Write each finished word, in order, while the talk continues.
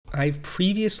I've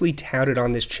previously touted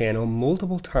on this channel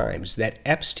multiple times that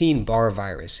Epstein-Barr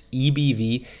virus,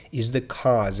 EBV, is the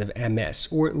cause of MS,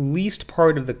 or at least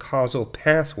part of the causal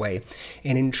pathway,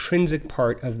 an intrinsic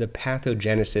part of the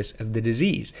pathogenesis of the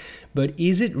disease. But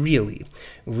is it really?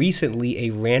 Recently, a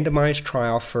randomized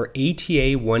trial for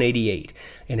ATA188,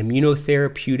 an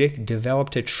immunotherapeutic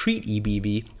developed to treat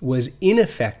EBV, was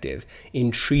ineffective in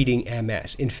treating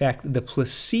MS. In fact, the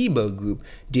placebo group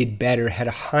did better, had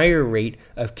a higher rate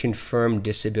of confirmed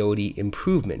disability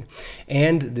improvement.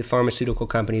 And the pharmaceutical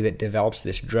company that develops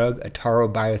this drug,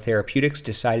 Ataro Biotherapeutics,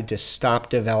 decided to stop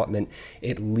development,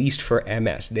 at least for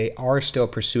MS. They are still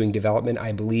pursuing development,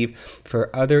 I believe,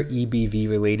 for other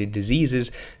EBV-related diseases,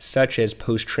 such as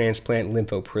post-transplant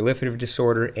lymphoproliferative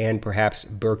disorder and perhaps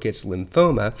Burkitt's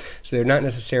lymphoma, so they're not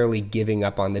necessarily giving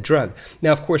up on the drug.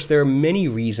 Now, of course, there are many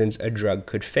reasons a drug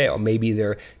could fail. Maybe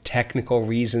there are technical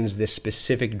reasons this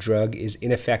specific drug is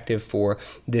ineffective for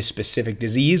this specific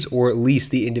disease, or at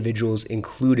least the individuals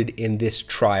included in this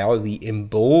trial, the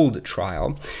EMBOLD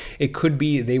trial. It could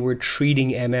be they were treating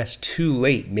MS too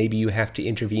late. Maybe you have to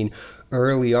intervene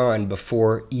early on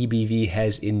before EBV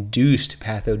has induced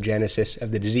pathogenesis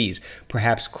of the disease,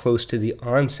 perhaps close to the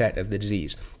onset of the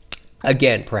disease.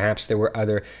 Again, perhaps there were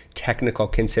other technical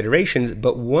considerations,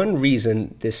 but one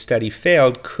reason this study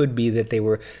failed could be that they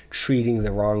were treating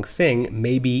the wrong thing.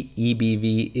 Maybe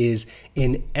EBV is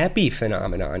an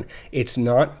epiphenomenon. It's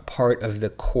not part of the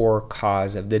core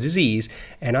cause of the disease,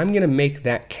 and I'm going to make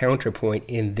that counterpoint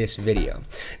in this video.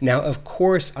 Now, of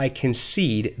course, I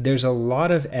concede there's a lot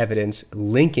of evidence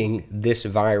linking this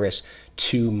virus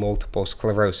to multiple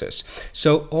sclerosis.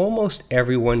 So almost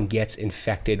everyone gets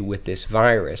infected with this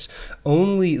virus.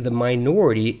 Only the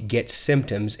minority get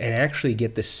symptoms and actually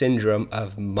get the syndrome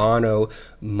of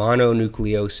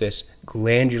mononucleosis,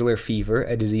 glandular fever,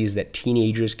 a disease that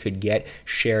teenagers could get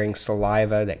sharing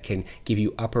saliva that can give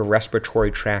you upper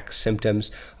respiratory tract symptoms,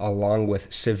 along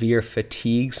with severe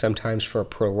fatigue, sometimes for a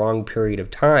prolonged period of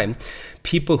time.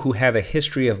 People who have a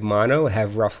history of mono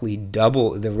have roughly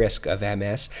double the risk of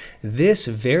MS. This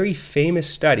very famous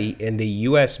study in the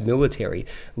US military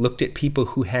looked at people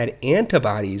who had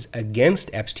antibodies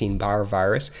against Epstein-Barr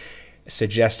virus,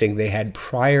 suggesting they had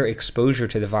prior exposure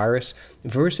to the virus,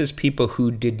 versus people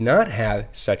who did not have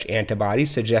such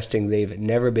antibodies, suggesting they've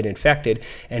never been infected,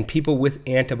 and people with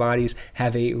antibodies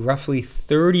have a roughly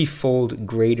 30-fold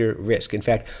greater risk. In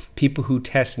fact, people who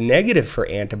test negative for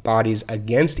antibodies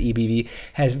against EBV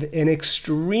have an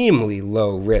extremely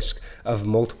low risk of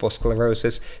multiple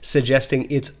sclerosis, suggesting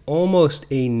it's almost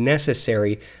a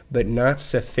necessary but not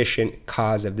sufficient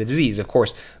cause of the disease. Of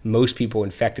course, most people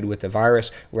infected with the virus,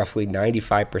 roughly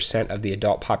 95% of the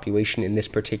adult population in this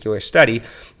particular study,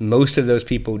 most of those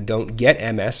people don't get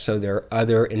MS, so there are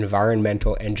other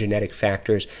environmental and genetic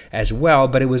factors as well,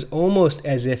 but it was almost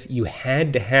as if you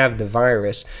had to have the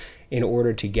virus in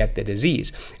order to get the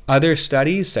disease. Other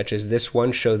studies, such as this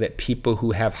one, show that people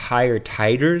who have higher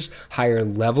titers, higher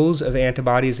levels of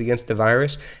antibodies against the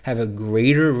virus, have a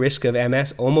greater risk of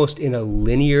MS, almost in a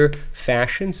linear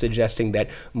fashion, suggesting that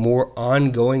more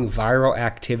ongoing viral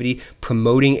activity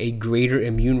promoting a greater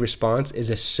immune response is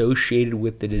associated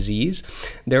with the disease.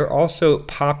 There are also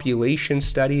population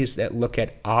studies that look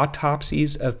at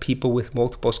autopsies of people with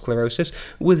multiple sclerosis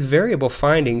with variable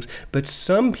findings, but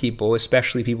some people,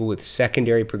 especially people with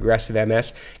secondary progressive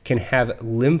MS, can have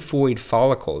lymphoid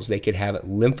follicles. They could have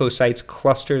lymphocytes,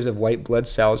 clusters of white blood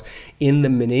cells in the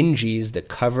meninges, the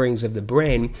coverings of the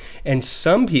brain, and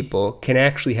some people can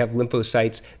actually have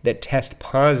lymphocytes that test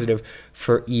positive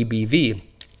for EBV.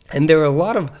 And there are a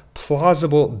lot of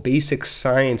plausible basic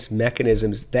science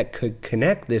mechanisms that could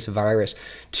connect this virus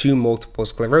to multiple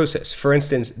sclerosis. For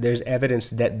instance, there's evidence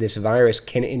that this virus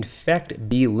can infect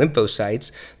B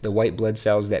lymphocytes, the white blood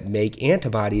cells that make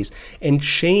antibodies, and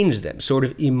change them, sort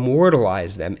of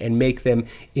immortalize them, and make them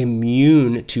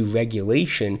immune to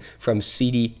regulation from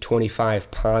CD25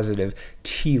 positive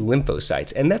T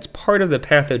lymphocytes. And that's part of the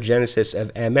pathogenesis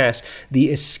of MS, the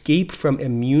escape from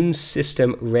immune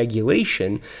system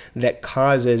regulation that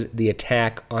causes the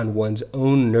attack on one's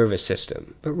own nervous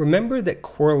system. But remember that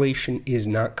correlation is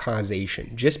not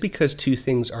causation. Just because two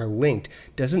things are linked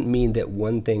doesn't mean that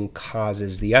one thing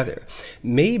causes the other.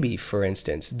 Maybe, for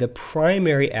instance, the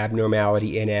primary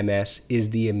abnormality in MS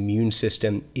is the immune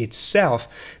system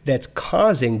itself that's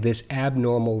causing this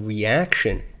abnormal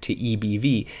reaction to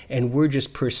EBV, and we're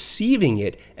just perceiving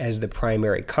it as the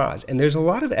primary cause. And there's a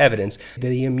lot of evidence that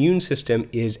the immune system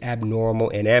is abnormal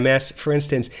in MS. For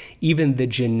instance, even the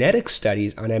genetic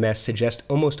studies on MS suggest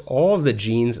almost all of the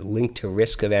genes linked to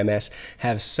risk of MS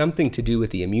have something to do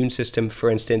with the immune system. For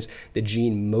instance, the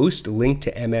gene most linked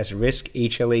to MS risk,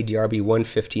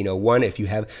 HLA-DRB1 if you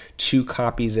have 2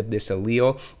 copies of this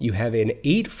allele, you have an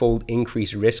 8-fold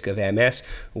increased risk of MS.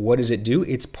 What does it do?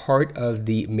 It's part of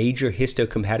the major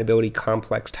histocompatibility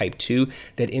complex type 2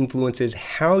 that influences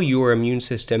how your immune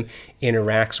system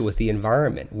interacts with the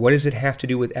environment. What does it have to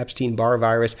do with Epstein-Barr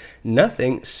virus?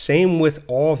 Nothing. Same with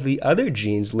all of the other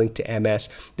genes linked to MS.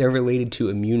 They're related to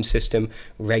immune system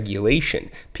regulation.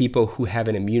 People who have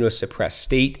an immunosuppressed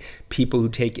state, people who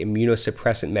take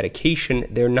immunosuppressant medication,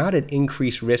 they're not at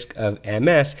increased risk of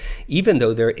MS, even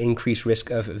though they're at increased risk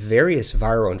of various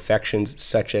viral infections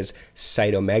such as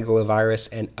cytomegalovirus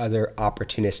and other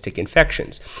opportunistic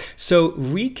infections. So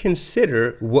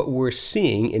reconsider what we're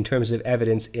seeing in terms of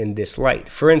evidence in this light.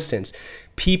 For instance,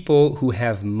 people who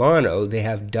have mono, they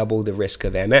have double the risk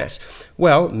of MS.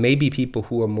 Well, maybe people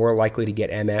who are more likely to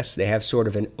get MS, they have sort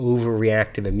of an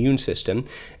overreactive immune system.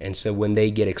 And so when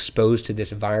they get exposed to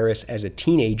this virus as a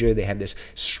teenager, they have this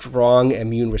strong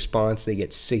immune response. They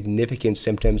get significant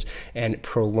symptoms and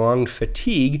prolonged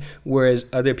fatigue, whereas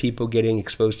other people getting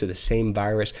exposed to the same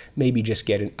virus maybe just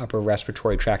get an upper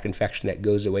respiratory tract infection that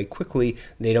goes away quickly.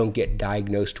 They don't get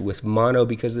diagnosed with mono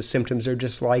because the symptoms are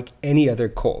just like any other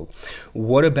cold.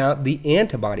 What about the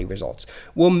antibody results?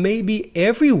 Well, maybe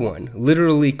everyone,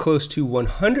 literally close to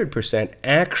 100%,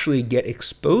 actually get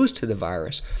exposed to the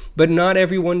virus, but not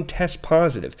everyone tests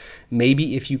positive.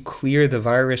 Maybe if you clear the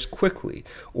virus quickly,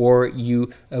 or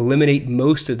you eliminate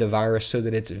most of the virus so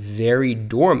that it's very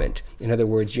dormant, in other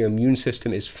words, your immune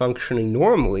system is functioning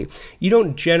normally, you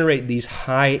don't generate these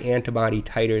high antibody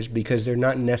titers because they're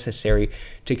not necessary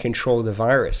to control the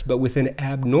virus. But with an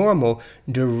abnormal,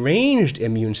 deranged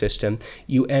immune system,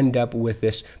 you end up with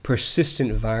this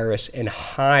persistent virus and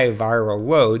high viral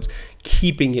loads,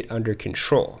 keeping it under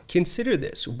control. Consider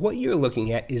this. What you're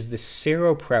looking at is the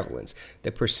seroprevalence,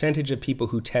 the percentage of people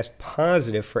who test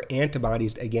positive for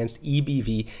antibodies against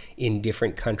EBV in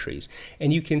different countries.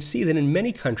 And you can see that in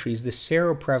many countries, the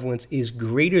seroprevalence is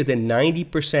greater than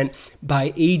 90%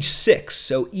 by age 6.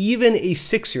 So even a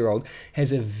 6-year-old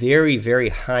has a very, very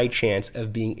high chance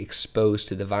of being exposed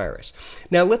to the virus.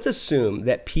 Now, let's assume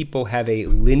that people have a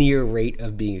linear rate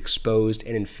of being exposed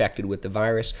and infected with the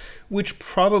virus, which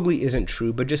probably isn't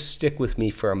true, but just stick with me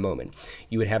for a moment.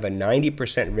 You would have a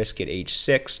 90% risk at age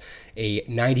 6, a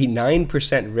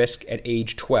 99% risk at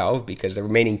age 12, because the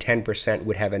remaining 10%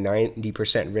 would have a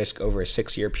 90% risk over a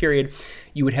 6-year period.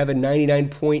 You would have a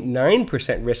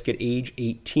 99.9% risk at age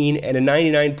 18 and a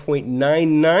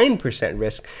 99.99%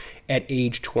 risk at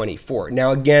age 24.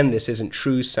 Now, again, this isn't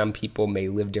true. Some people may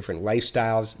live different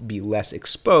lifestyles, be less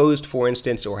exposed, for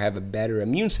instance, or have a better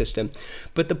immune system.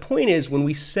 But the point is, when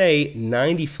we say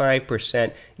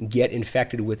 95% get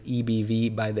infected with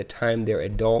EBV by the time they're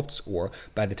adults, or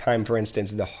by the time, for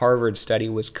instance, the Harvard study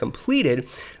was completed,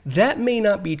 that may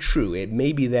not be true. It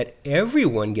may be that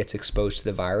everyone gets exposed to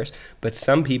the virus, but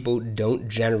some people don't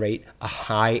generate a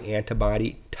high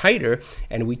antibody titer,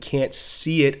 and we can't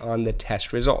see it on the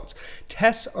test results.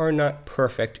 Tests are not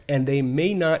perfect, and they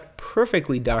may not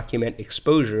perfectly document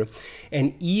exposure,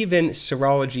 and even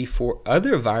serology for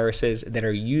other viruses that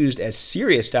are used as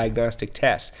serious diagnostic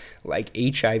tests, like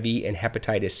HIV and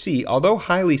hepatitis C, although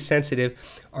highly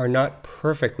sensitive, are not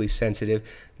perfectly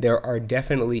sensitive. There are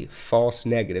definitely false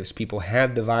negatives. People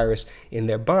have the virus in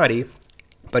their body,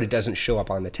 but it doesn't show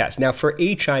up on the test. Now, for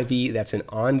HIV, that's an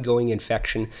ongoing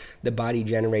infection. The body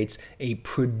generates a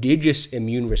prodigious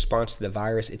immune response to the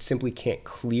virus. It simply can't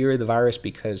clear the virus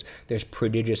because there's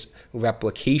prodigious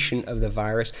replication of the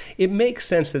virus. It makes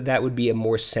sense that that would be a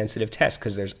more sensitive test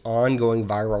because there's ongoing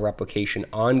viral replication,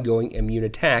 ongoing immune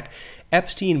attack.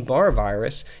 Epstein-Barr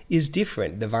virus is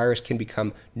different. The virus can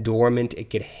become dormant. It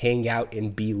can hang out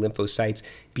in B lymphocytes,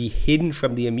 be hidden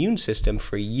from the immune system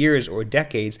for years or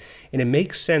decades, and it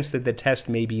makes sense that the test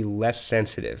may be less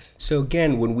sensitive. So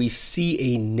again, when we see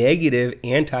a negative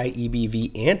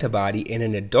anti-EBV antibody in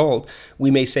an adult,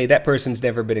 we may say that person's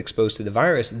never been exposed to the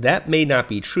virus. That may not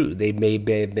be true. They may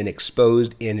have been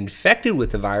exposed and infected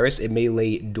with the virus. It may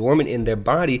lay dormant in their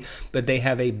body, but they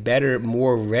have a better,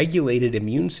 more regulated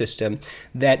immune system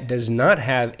that does not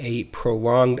have a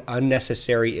prolonged,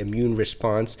 unnecessary immune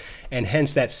response, and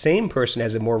hence that same person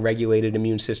has a more regulated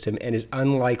immune system and is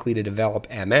unlikely to develop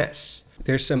MS.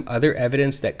 There's some other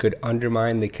evidence that could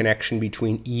undermine the connection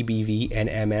between EBV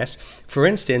and MS. For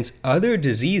instance, other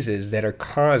diseases that are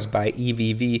caused by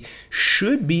EBV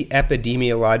should be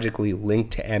epidemiologically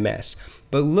linked to MS.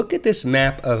 But look at this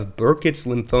map of Burkitt's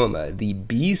lymphoma, the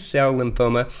B-cell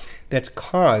lymphoma that's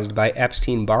caused by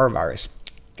Epstein-Barr virus.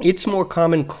 It's more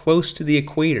common close to the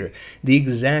equator, the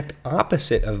exact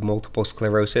opposite of multiple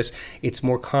sclerosis. It's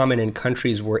more common in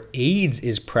countries where AIDS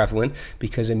is prevalent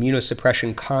because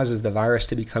immunosuppression causes the virus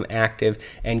to become active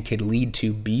and could lead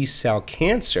to B-cell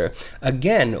cancer.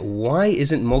 Again, why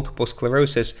isn't multiple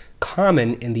sclerosis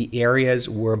common in the areas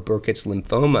where Burkitt's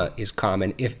lymphoma is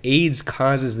common? If AIDS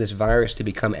causes this virus to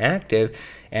become active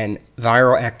and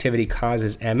viral activity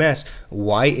causes MS,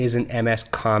 why isn't MS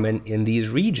common in these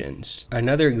regions?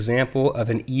 Another example of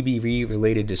an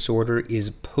EBV-related disorder is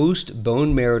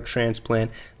post-bone marrow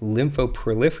transplant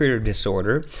lymphoproliferative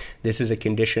disorder. This is a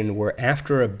condition where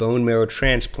after a bone marrow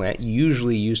transplant,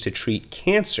 usually used to treat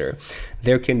cancer,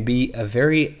 there can be a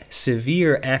very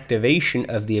severe activation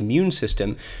of the immune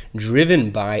system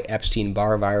driven by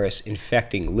Epstein-Barr virus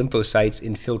infecting lymphocytes,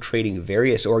 infiltrating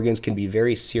various organs, can be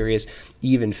very serious,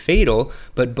 even fatal,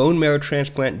 but bone marrow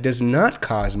transplant does not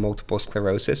cause multiple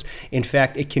sclerosis. In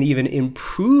fact, it can even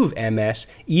improve MS,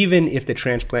 even if the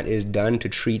transplant is done to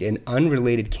treat an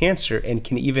unrelated cancer, and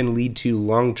can even lead to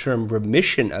long-term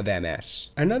remission of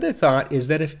MS. Another thought is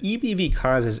that if EBV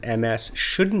causes MS,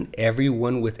 shouldn't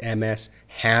everyone with MS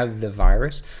have the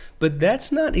virus? But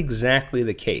that's not exactly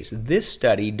the case. This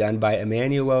study done by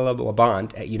Emmanuel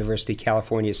Labonte at University of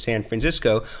California, San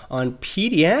Francisco on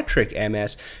pediatric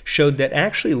MS showed that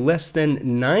actually less than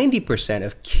 90%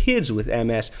 of kids with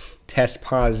MS test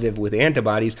positive with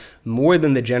antibodies, more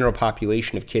than the general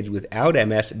population of kids without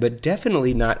MS, but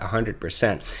definitely not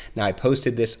 100%. Now, I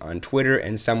posted this on Twitter,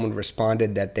 and someone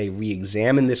responded that they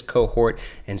re-examined this cohort,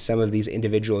 and some of these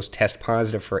individuals test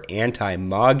positive for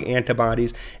anti-MOG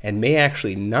antibodies and may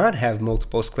actually not have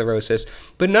multiple sclerosis,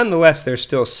 but nonetheless, there's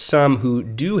still some who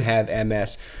do have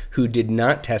MS who did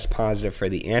not test positive for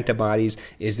the antibodies.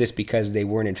 Is this because they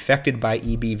weren't infected by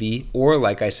EBV, or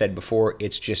like I said before,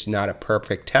 it's just not a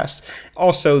perfect test?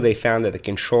 Also, they found that the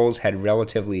controls had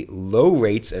relatively low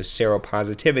rates of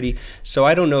seropositivity, so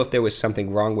I don't know if there was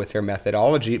something wrong with their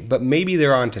methodology, but maybe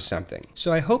they're onto something.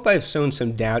 So I hope I've sown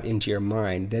some doubt into your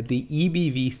mind that the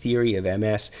EBV theory of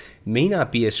MS may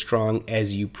not be as strong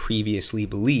as you previously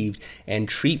believed, and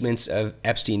treatments of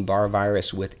Epstein-Barr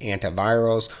virus with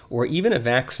antivirals or even a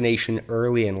vaccination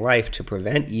early in life to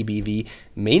prevent EBV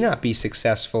may not be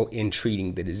successful in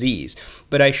treating the disease.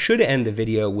 But I should end the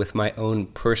video with my own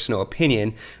personal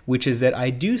opinion, which is that I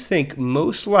do think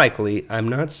most likely, I'm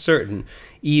not certain,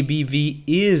 EBV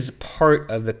is part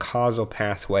of the causal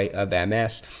pathway of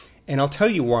MS. And I'll tell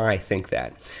you why I think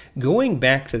that. Going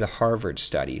back to the Harvard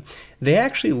study, they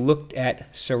actually looked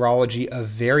at serology of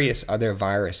various other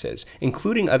viruses,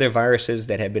 including other viruses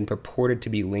that have been purported to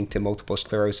be linked to multiple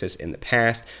sclerosis in the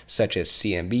past, such as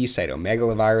CMV,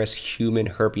 cytomegalovirus, human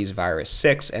herpes virus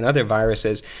 6, and other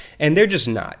viruses, and they're just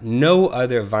not. No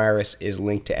other virus is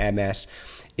linked to MS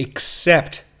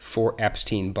except for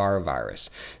Epstein-Barr virus.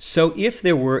 So if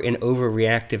there were an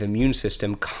overreactive immune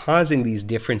system causing these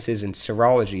differences in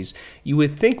serologies, you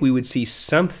would think we would see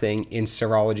something in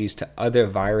serologies to other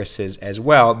viruses as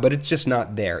well, but it's just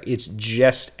not there. It's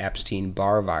just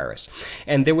Epstein-Barr virus.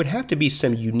 And there would have to be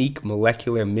some unique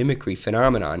molecular mimicry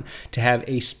phenomenon to have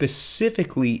a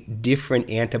specifically different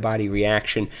antibody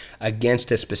reaction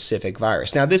against a specific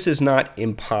virus. Now, this is not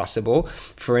impossible.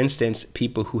 For instance,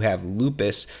 people who have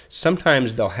lupus,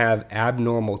 sometimes they'll have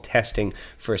abnormal testing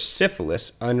for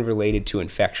syphilis unrelated to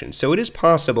infection. So it is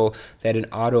possible that an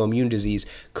autoimmune disease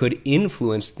could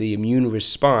influence the immune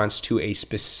response to a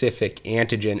specific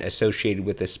antigen associated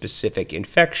with a specific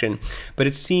infection, but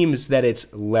it seems that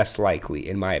it's less likely,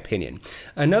 in my opinion.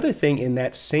 Another thing, in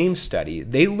that same study,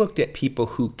 they looked at people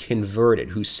who converted,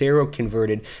 who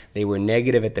seroconverted. They were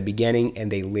negative at the beginning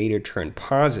and they later turned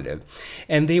positive,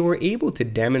 and they were able to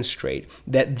demonstrate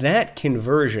that that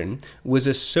conversion was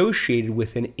associated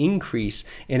with an increase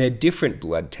in a different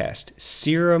blood test,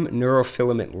 serum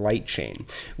neurofilament light chain,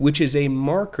 which is a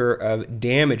marker of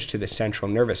damage to the central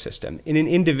nervous system. In an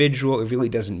individual, it really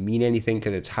doesn't mean anything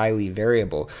because it's highly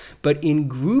variable, but in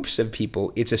groups of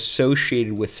people, it's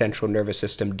associated with central nervous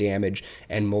system damage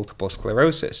and multiple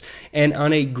sclerosis. And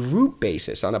on a group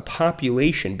basis, on a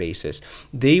population basis,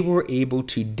 they were able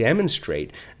to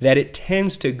demonstrate that it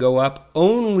tends to go up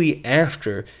only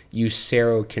after you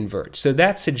seroconvert. So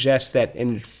that suggests that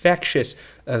an infectious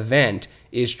event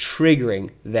is triggering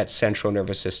that central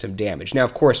nervous system damage. Now,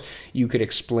 of course, you could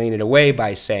explain it away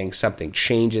by saying something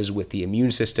changes with the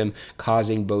immune system,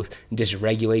 causing both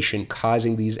dysregulation,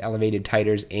 causing these elevated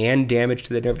titers and damage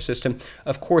to the nervous system.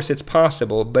 Of course, it's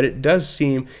possible, but it does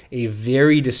seem a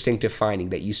very distinctive finding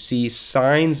that you see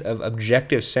signs of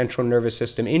objective central nervous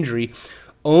system injury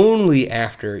only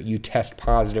after you test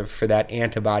positive for that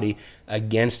antibody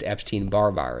against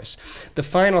Epstein-Barr virus. The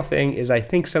final thing is, I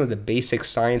think some of the basic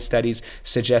science studies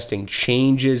suggesting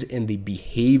changes in the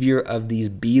behavior of these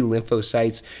B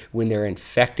lymphocytes when they're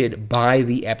infected by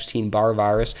the Epstein-Barr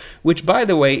virus, which, by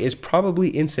the way, is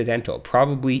probably incidental.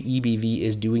 Probably EBV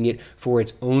is doing it for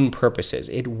its own purposes.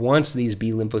 It wants these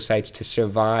B lymphocytes to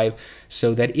survive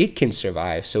so that it can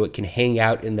survive, so it can hang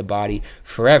out in the body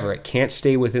forever. It can't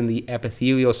stay within the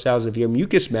epithelial cells of your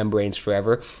mucous membranes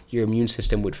forever. Your immune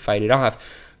system would fight it off.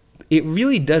 It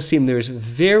really does seem there's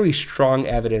very strong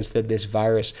evidence that this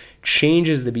virus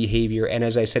changes the behavior and,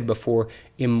 as I said before,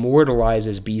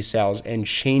 immortalizes B cells and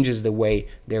changes the way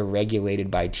they're regulated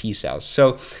by T cells.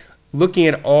 So looking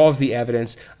at all of the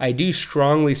evidence, I do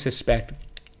strongly suspect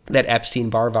that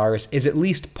Epstein-Barr virus is at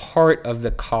least part of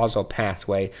the causal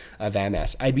pathway of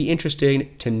MS. I'd be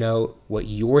interested to know what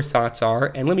your thoughts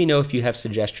are, and let me know if you have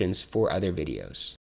suggestions for other videos.